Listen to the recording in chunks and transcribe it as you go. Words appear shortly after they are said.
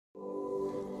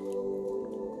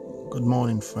Good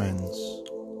morning, friends.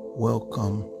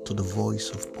 Welcome to the Voice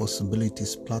of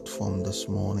Possibilities platform this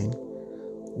morning.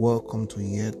 Welcome to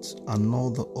yet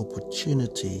another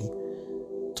opportunity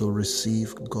to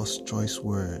receive God's choice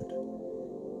word.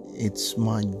 It's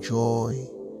my joy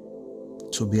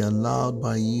to be allowed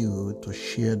by you to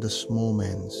share this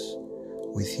moments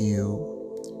with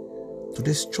you.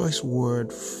 Today's choice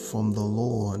word from the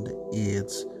Lord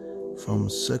is from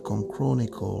 2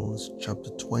 Chronicles chapter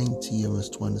 20 verse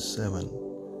 27.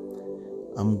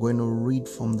 I'm going to read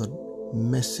from the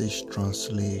Message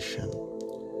translation.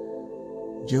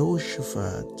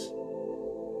 Jehoshaphat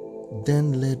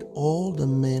then led all the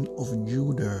men of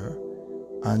Judah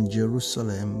and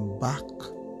Jerusalem back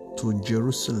to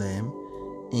Jerusalem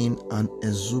in an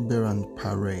exuberant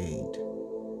parade.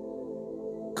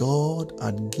 God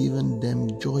had given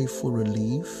them joyful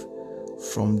relief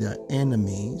from their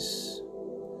enemies.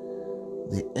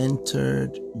 They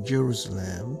entered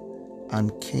Jerusalem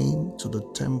and came to the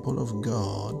temple of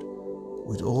God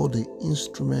with all the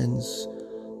instruments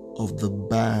of the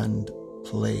band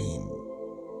playing.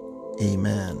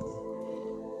 Amen.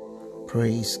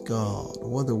 Praise God.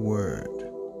 What a word.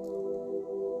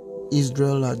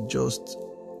 Israel had just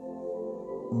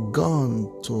gone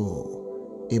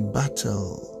to a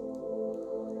battle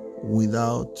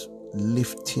without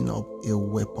lifting up a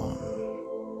weapon.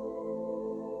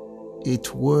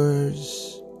 It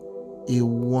was a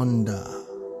wonder.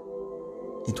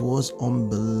 It was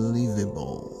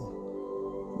unbelievable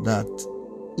that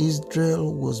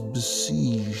Israel was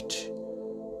besieged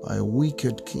by a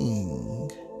wicked king,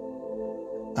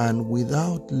 and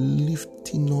without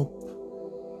lifting up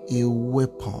a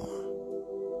weapon,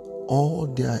 all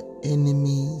their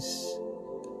enemies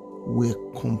were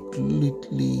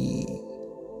completely,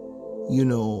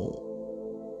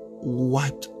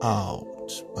 wiped out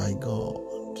by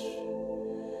God.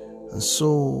 And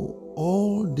so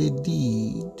all they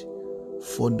did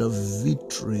for the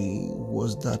victory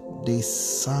was that they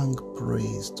sang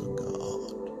praise to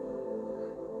God.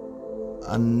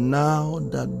 And now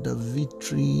that the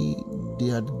victory they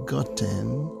had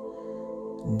gotten,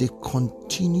 they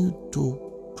continued to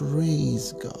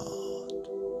praise God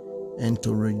and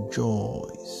to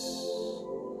rejoice.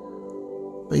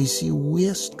 But you see,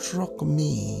 what struck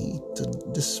me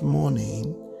this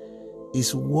morning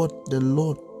is what the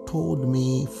Lord told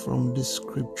me from this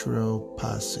scriptural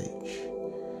passage.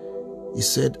 He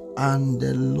said, and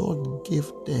the Lord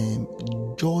gave them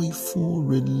joyful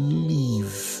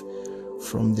relief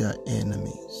from their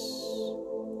enemies.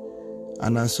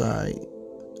 And as I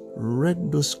read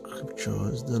those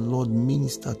scriptures, the Lord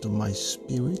ministered to my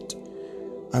spirit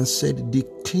and said,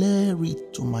 declare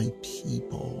it to my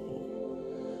people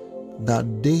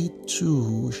that they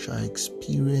too shall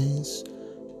experience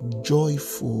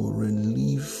joyful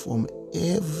relief from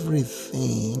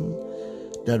everything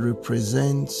that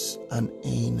represents an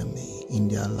enemy in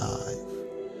their life.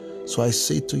 So I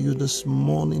say to you this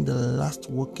morning, the last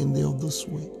working day of this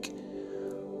week,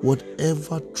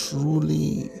 whatever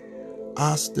truly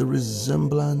has the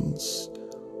resemblance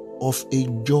of a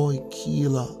joy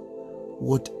killer,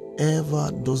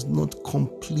 whatever does not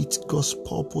complete God's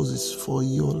purposes for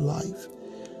your life,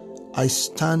 I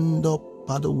stand up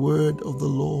by the word of the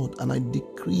Lord and I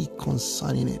decree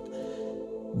concerning it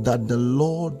that the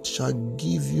Lord shall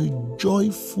give you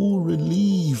joyful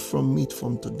relief from it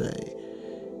from today.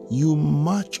 You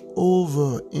march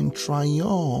over in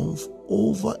triumph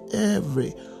over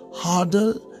every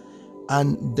hurdle,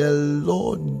 and the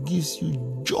Lord gives you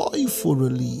joyful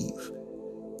relief.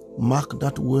 Mark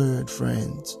that word,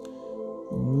 friends.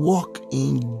 Walk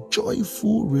in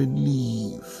joyful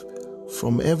relief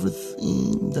from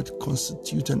everything that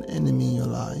constitutes an enemy in your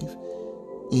life,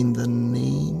 in the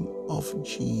name of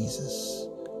Jesus.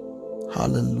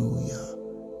 Hallelujah.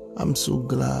 I'm so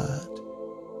glad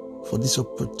for this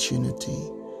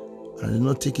opportunity, and I do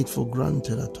not take it for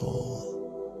granted at all.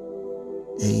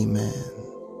 Amen.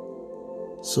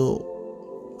 So,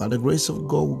 by the grace of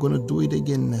God, we're going to do it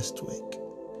again next week.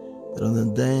 But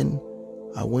until then,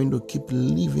 I want to keep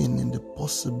living in the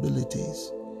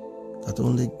possibilities that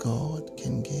only God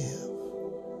can give.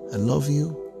 I love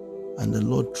you, and the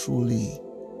Lord truly,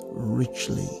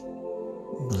 richly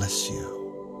bless you.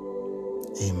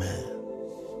 Amen.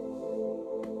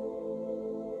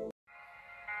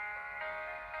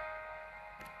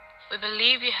 We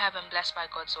believe you have been blessed by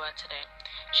God's word today.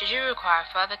 Should you require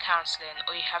further counseling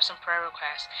or you have some prayer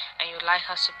requests and you would like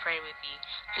us to pray with you,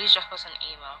 please drop us an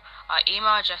email. Our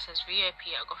email address is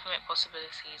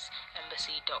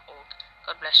vop@governmentpossibilitiesembassy.org.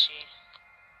 God bless you.